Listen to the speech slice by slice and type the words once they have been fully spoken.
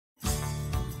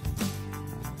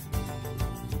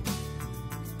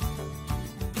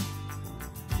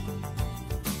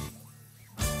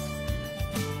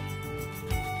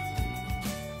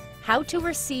How to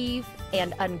receive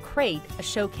and uncrate a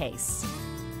showcase.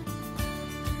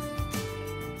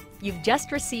 You've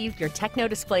just received your Techno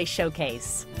Display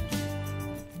showcase.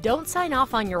 Don't sign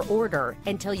off on your order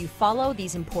until you follow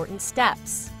these important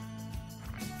steps.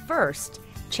 First,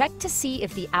 check to see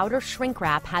if the outer shrink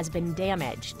wrap has been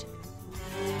damaged.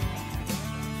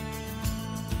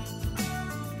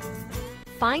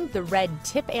 Find the red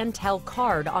tip and tell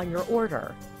card on your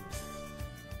order.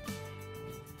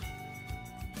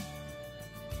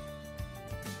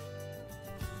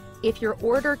 If your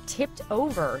order tipped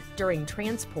over during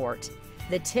transport,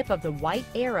 the tip of the white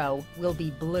arrow will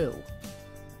be blue.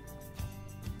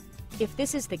 If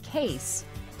this is the case,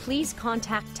 please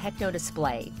contact Techno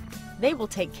Display. They will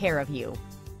take care of you.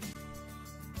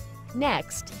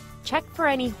 Next, check for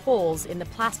any holes in the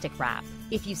plastic wrap.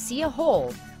 If you see a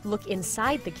hole, look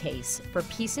inside the case for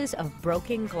pieces of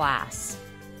broken glass.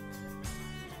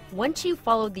 Once you've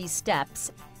followed these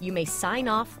steps, you may sign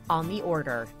off on the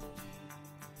order.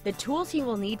 The tools you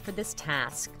will need for this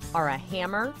task are a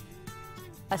hammer,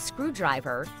 a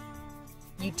screwdriver,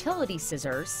 utility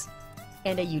scissors,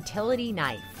 and a utility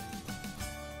knife.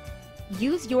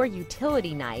 Use your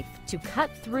utility knife to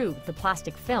cut through the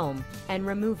plastic film and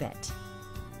remove it.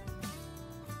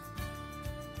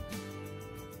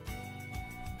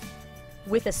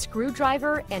 With a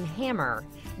screwdriver and hammer,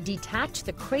 detach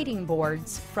the crating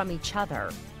boards from each other.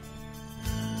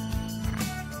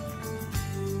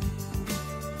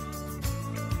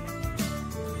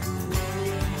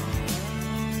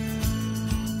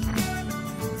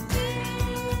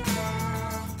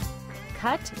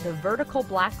 Cut the vertical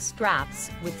black straps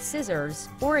with scissors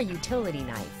or a utility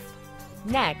knife.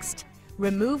 Next,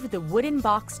 remove the wooden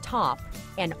box top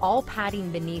and all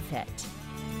padding beneath it.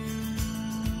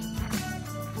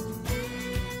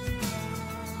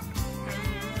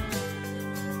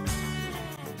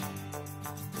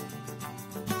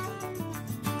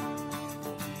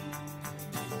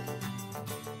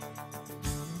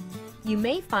 You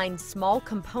may find small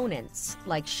components,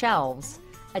 like shelves,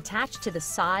 attached to the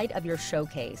side of your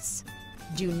showcase.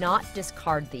 Do not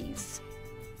discard these.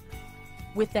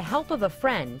 With the help of a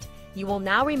friend, you will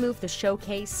now remove the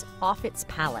showcase off its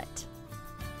pallet.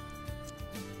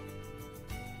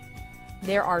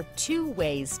 There are two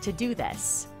ways to do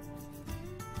this.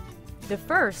 The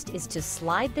first is to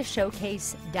slide the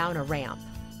showcase down a ramp.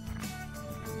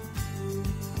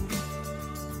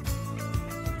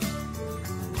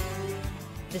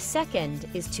 The second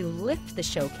is to lift the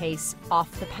showcase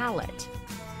off the pallet.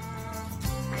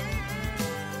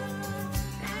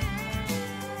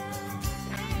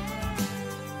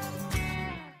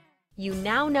 You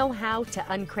now know how to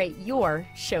uncrate your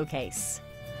showcase.